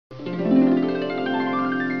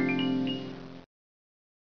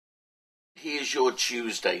Here's your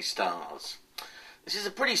Tuesday stars. This is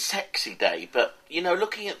a pretty sexy day, but,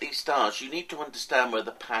 looking at these stars, you need to understand where the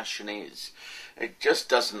passion is. It just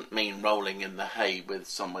doesn't mean rolling in the hay with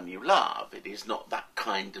someone you love. It is not that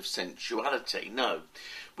kind of sensuality, no.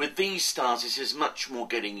 With these stars, this is much more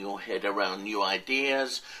getting your head around new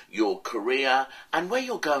ideas, your career, and where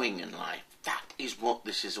you're going in life. That is what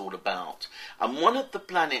this is all about. And one of the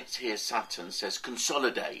planets here, Saturn, says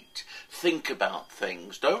consolidate, think about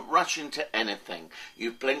things, don't rush into anything.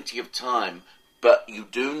 You've plenty of time, but you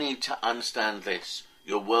do need to understand this.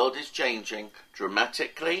 Your world is changing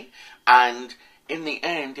dramatically and in the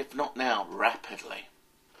end, if not now, rapidly.